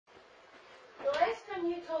time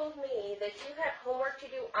you told me that you had homework to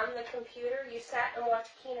do on the computer, you sat and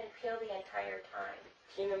watched Keen and Peele the entire time.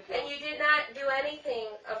 Keen and Peele. And you did not do anything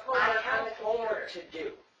of homework on the computer. I have homework to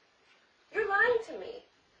do. You're lying to me.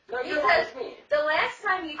 No, you're Because lying to me. the last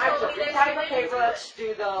time you told me that you didn't do it. Let's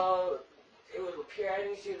do the... It would appear I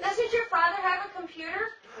didn't do this. Doesn't your father have a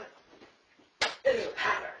computer? There's a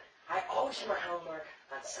pattern. I always do my homework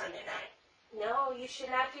on Sunday night. No, you should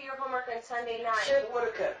not do your homework on Sunday night. Should,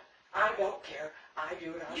 woulda, coulda. I don't care. I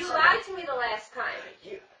do it on Sunday. You lied to me the last time.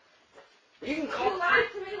 You can call. You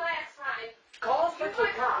lied to me last time. Call the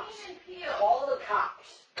cops. Call the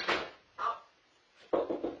cops.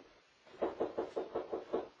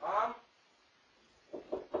 Mom?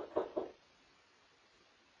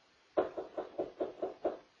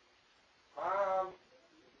 Mom?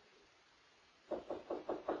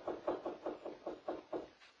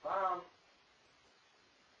 Mom?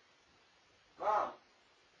 Mom?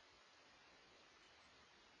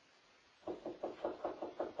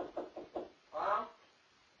 Mom?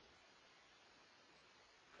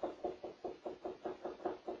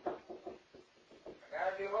 I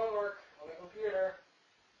gotta do homework on the computer.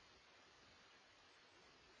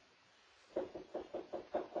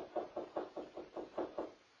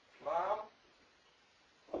 Mom?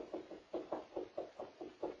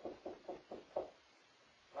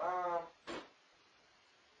 Mom?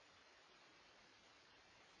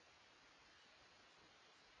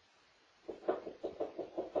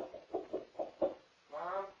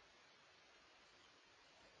 Mom?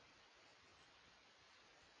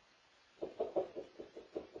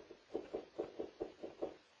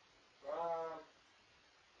 Mom?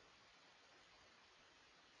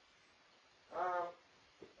 Mom?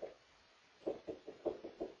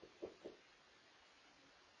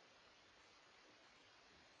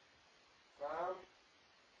 Mom?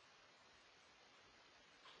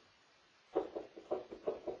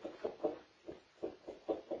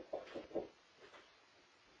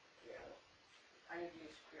 Yeah. I need to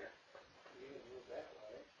use here. You didn't move that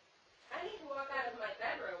way. I need to walk out of my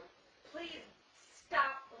bedroom. Please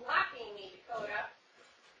stop blocking me, Dakota.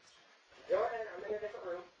 Go ahead. I'm in a different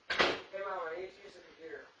room. Hey, Mom, I need to use the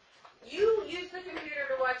computer. You used the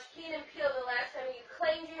computer to watch Keen and Peele the last time you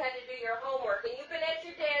claimed you had to do your homework, and you've been at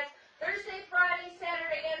your dad's Thursday, Friday,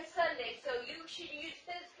 Saturday, and Sunday, so you should use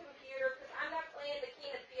his computer because I'm not playing the Keen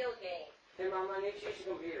and Peele game. Hey, Mom, I need to use the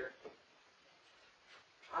computer.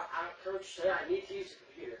 I Coach said I need to use the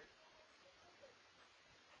computer.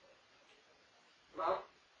 Mom?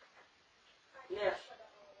 Yes.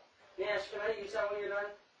 Yes, can I use that when you're done?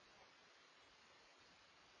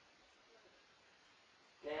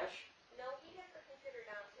 Nash? No, he has the computer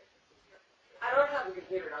downstairs. This is your computer. I don't have a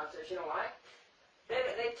computer downstairs. You know why?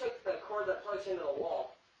 They took the cord that plugs into the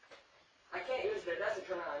wall. I can't use it. It doesn't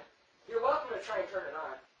turn on. You're welcome to try and turn it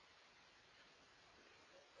on.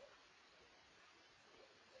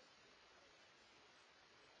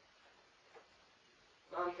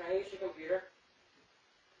 Mom, can I use your computer?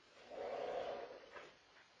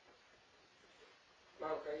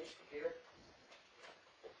 Mom, can I use your computer?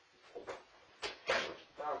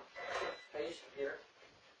 Mom, can I use your computer?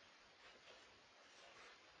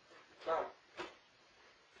 Mom.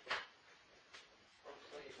 I'm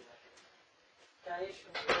still using that. Can I use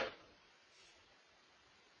your computer?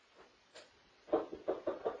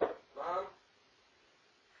 Mom?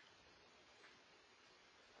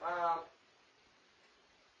 Mom?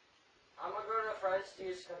 I'm going to go to the friends to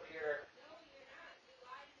use the computer. No, you're not. You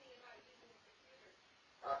lied to me about using the computer.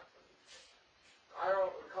 I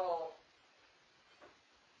don't recall.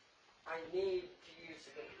 I need to use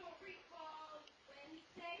the computer. You don't recall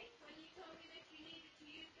Wednesday when you told me that you needed to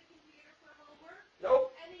use the computer for homework?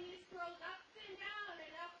 Nope. And then you scrolled up and down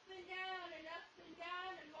and up and down and up and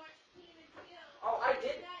down and watched Keen and Peele. Oh, I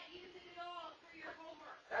did. You did not use it at all for your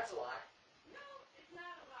homework. That's a lie. No, it's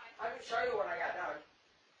not a lie. I can show you what I got done.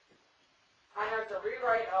 I have to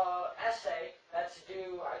rewrite an essay that's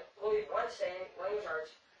due, I believe, Wednesday in language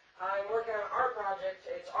arts. I'm working on an art project.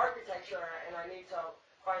 It's architecture, and I need to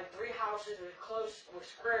find 3 houses with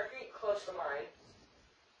square feet close to mine.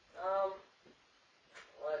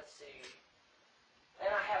 Let's see.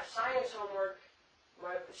 And I have science homework.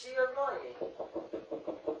 See, you're ignoring me.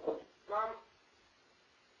 Mom?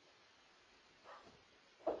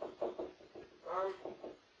 Mom?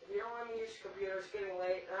 If you don't let me use the computer, it's getting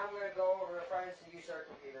late, and I'm going to go over to friends to use their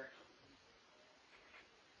computer.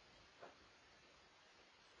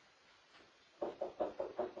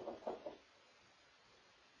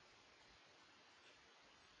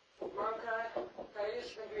 Mom, can I use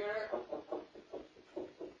the computer?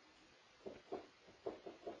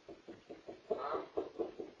 Mom?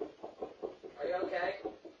 Are you okay?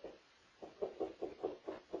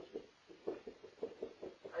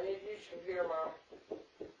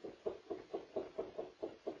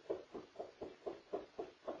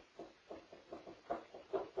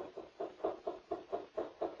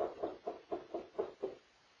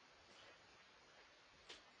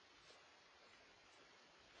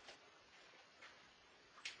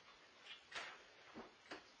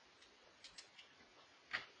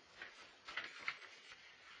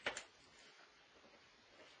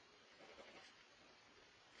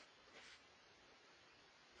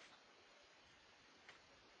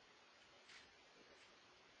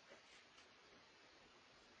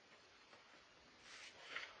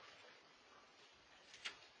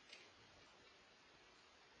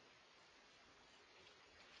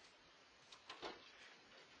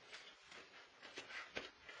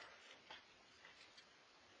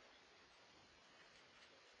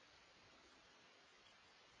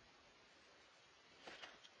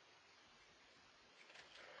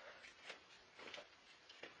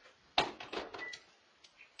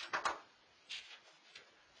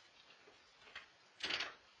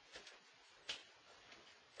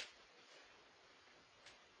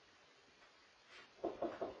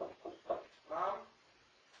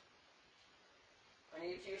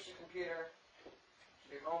 need to use your computer to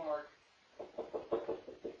do homework.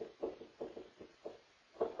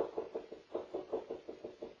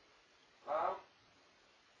 Mom?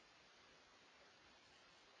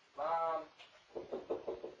 Mom?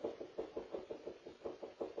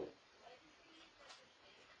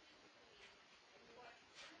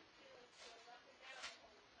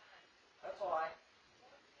 That's why.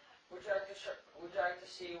 Would you like to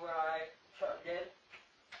see what I did?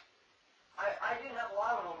 I didn't have a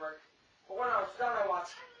lot of homework, but when I was done, I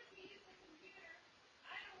watched.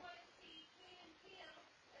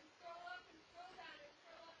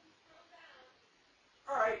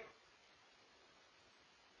 All right.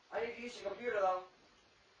 I need to use the computer though.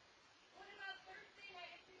 What about Thursday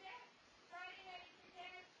night at your dad? Friday night at your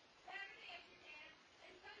dad? Saturday at your dad?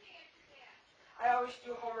 And Sunday at your dad? I always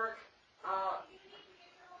do homework. You need to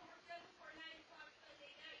get your homework done before 9 o'clock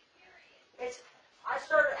Sunday night, period. I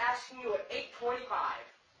started asking you at 8:25.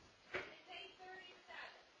 It's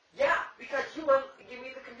 8:37. Yeah, because you wouldn't give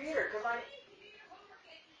me the computer, because I. You need to do your homework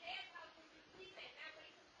at your dad's house when you're sleeping, not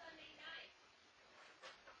wait till Sunday night.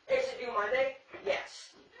 Is it due Monday?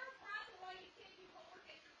 Yes. Is there a problem why you can't do homework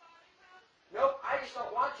at your father's house? Nope, I just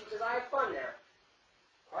don't want to because I have fun there.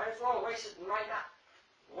 I just want to waste it.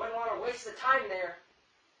 Wouldn't want to waste the time there.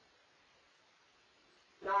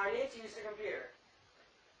 Now I need to use the computer.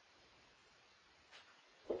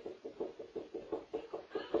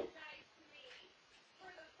 Apologize to me for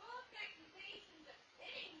the false accusations of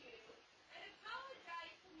hitting you, and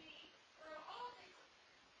apologize to me for all the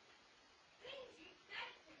things you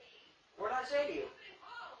said to me. What did I say to you? You've been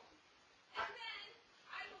home, and then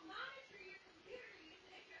I will monitor your computer use,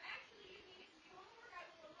 and if you're actually using it to do homework, I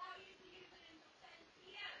will allow you to use it until 10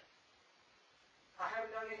 p.m. I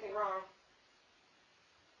haven't done anything wrong.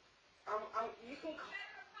 You can You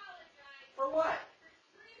better apologize. For what? For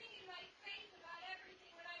screaming in my face about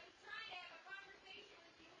everything when I was trying to have a conversation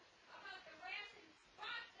with you about the rash and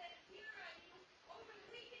spots that appeared on you over the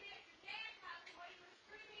weekend at your dad's house, and while you were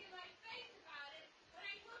screaming in my face about it, when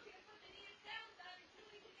I told you to put the DSLs on until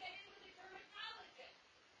we could get in with a dermatologist.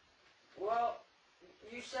 Well,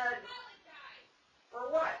 you said. Apologize. For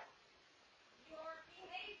what? Your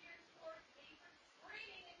behavior towards me for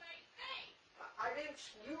screaming in my face. I didn't.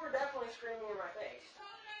 You were definitely screaming in my face.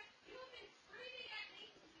 You've been screaming at me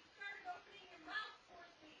since you started opening your mouth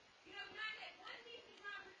towards me. You have not had one decent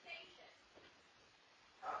conversation.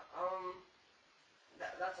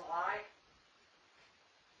 That's a lie.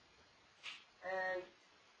 And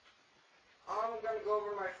I'm gonna go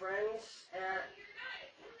over to my friends and. No, you're not.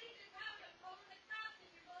 If you leave this house, I'm calling the cops and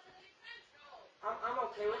you're going to the detention home. I'm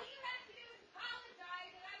okay with. All you have to do is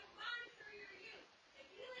apologize and I will monitor your use. If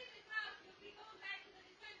you leave this house, you'll be going back to the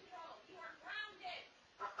detention home. You are grounded.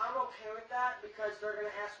 I'm okay with that because they're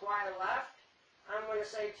gonna ask why I left. I'm gonna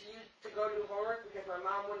say to you to go do homework because my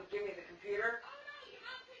mom wouldn't give me the computer. Oh no, your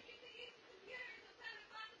mom said you could use the computer until 7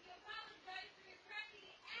 o'clock if you apologize for your crappy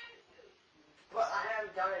attitude. But I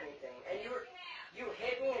haven't done anything, and Yes, you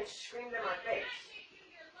hit me and screamed in my I face, did not hit you,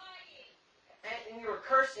 you're lying. and you were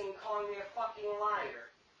cursing, calling me a fucking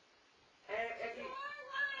liar. And if You you, are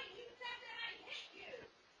lying. You said that I hit you.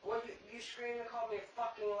 well, you screamed and called me a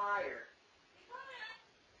fucking liar. Dakota,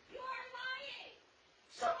 you are lying.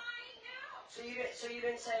 So, You're lying now. so you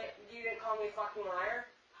didn't call me a fucking liar.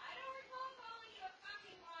 I don't recall calling you a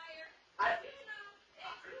fucking liar. I You know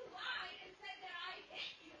that you lied and said that I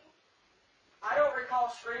hit you. I don't recall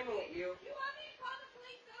screaming at you. You want me to call the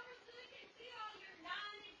police over so they can see all your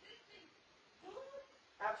non-existent wounds?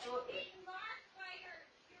 Absolutely. And being marked by your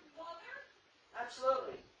mother?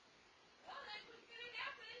 Absolutely. Well, that's what's going to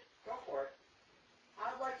happen. Go for it.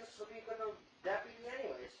 I'd like to speak with a deputy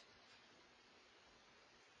anyways.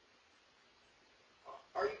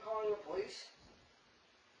 Are you calling the police?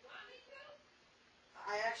 Want me to?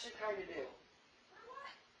 I actually kind of do. For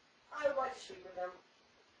what? I would like to speak with them.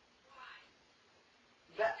 Why?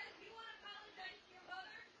 That, Because you want to apologize to your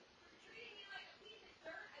mother for treating you like a piece of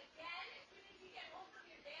dirt again as soon as you get home from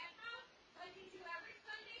your dad's house, like you do every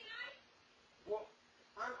Sunday night? well,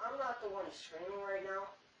 I'm not the one screaming right now,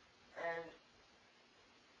 and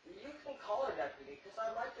you can call a deputy because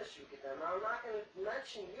I'd like to speak with them. I'm not going to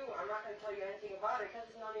mention you. I'm not going to tell you anything about it because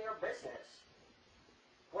it's none of your business.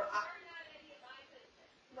 What I, You're not any of my business.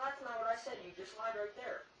 that's not what I said. You just lied right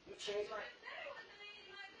there. You changed You my. just said it wasn't any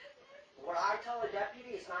of my business. What I tell a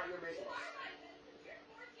deputy is not your You business. are my business. You're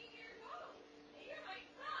 14 years old. And you're my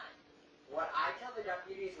son. What I tell the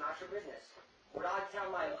deputy is not your business. What I tell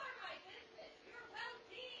my. You are my business. Your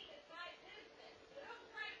well-being is my business. So don't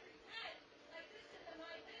try to pretend like this isn't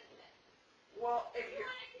my business. Well, if You you're.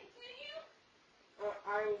 want to continue?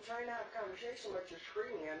 I'm trying to have a conversation, but you're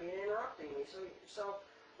screaming at me and interrupting me. So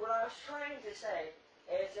what I was trying to say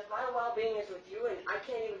is, if my well-being is with you and I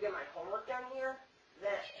can't even get my homework done here,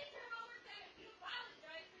 then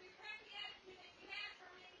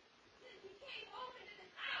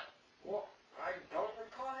well, I don't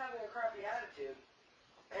recall having a crappy attitude,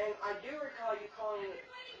 and I do recall you calling me.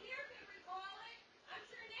 Everybody here can recall it. I'm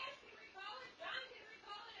sure Nash can recall it. John can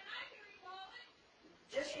recall it, and I can recall it.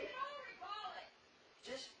 Just We can all recall it.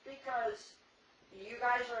 just because you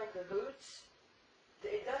guys are in cahoots,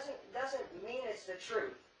 it doesn't mean it's the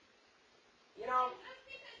truth. You know, Just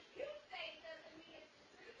because you say it doesn't mean it's the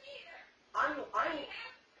truth either. I'm We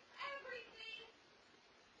have everything.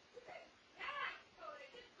 Yeah, Dakota,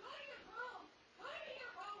 just go to your room. Go to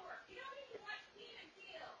your homework. You don't need to watch Keen and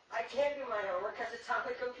Peele. I can't do my homework because it's on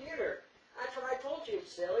the computer. That's what I told you,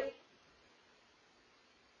 silly.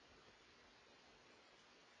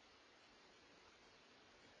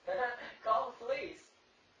 Call the police.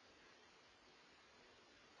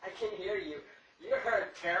 I can hear you. You're a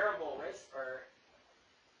terrible whisperer.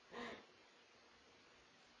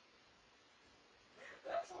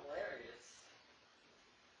 That's hilarious.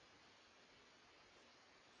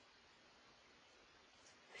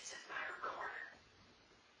 This is my recorder.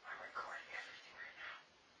 I'm recording everything right now.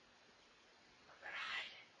 I'm gonna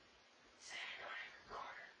hide it. Say I don't have a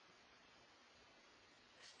recorder.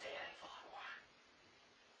 This daily vlog one.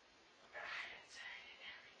 I'm gonna hide it and say I did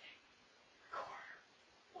everything. Recorder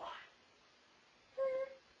one.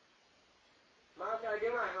 Mom, can I do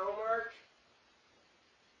my homework?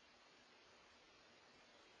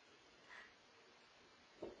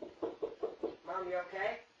 Mom, you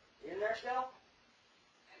okay? You in there still?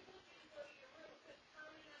 I told you to go to your room. Quit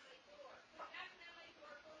pounding on my door. Quit knocking on my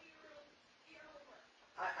door. Go to your room. Do your homework.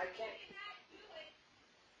 I You can't. did not do it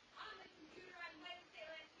on the computer on Wednesday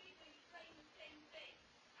last week when you claimed the same thing.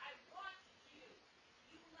 I watched you.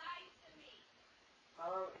 You lied to me.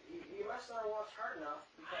 You must not have watched hard enough.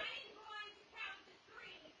 Because I'm going to count to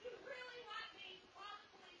 3. If you really want me to call the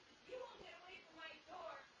police, you won't get away from my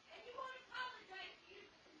door, and you won't apologize to use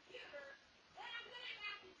the computer, then I'm going to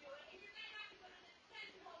have to do it, and you're going to have to go to the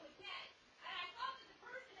detention home again. And I thought that the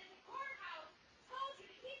person in the courthouse told you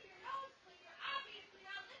to keep your nose clean. You're obviously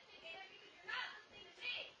not listening to him because you're not listening to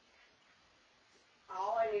me.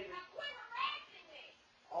 all I need, Now quit harassing me.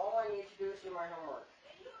 all I need to do is do my homework.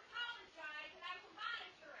 Then you apologize, and I will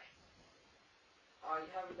monitor it. You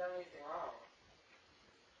haven't done anything wrong.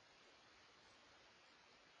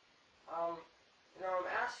 I'm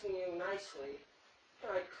asking you nicely. Can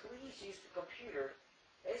I please use the computer?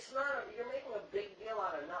 It's not. You're making a big deal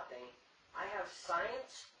out of nothing. I have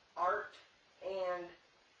science, art, and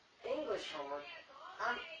English homework. Yes, all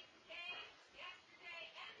I'm day, today, yesterday,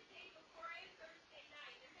 and the day before, and Thursday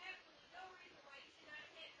night. There's absolutely no reason why you should not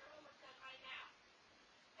have had your homework done by now.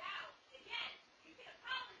 Now, again, you can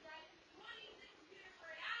apologize, and if you want to use the computer for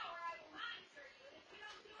an hour, I will monitor you, and if you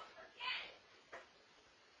don't do it, forget it.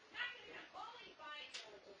 I'm not going to be bullied by you.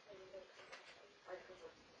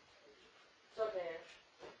 It's okay, Ange.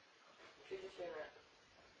 She's just doing that.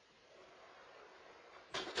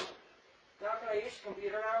 Now can I use the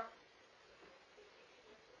computer now?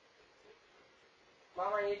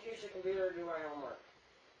 Mom, I need to use the computer to do my homework.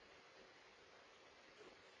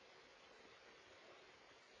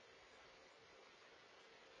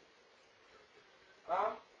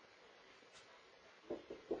 Mom?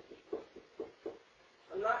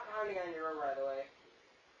 I'm not pounding on your room right away.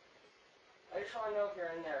 I just want to know if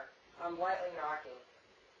you're in there. I'm lightly knocking.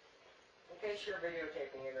 In case you're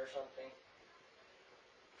videotaping it or something.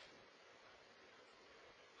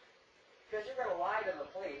 Because you're going to lie to the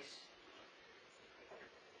police.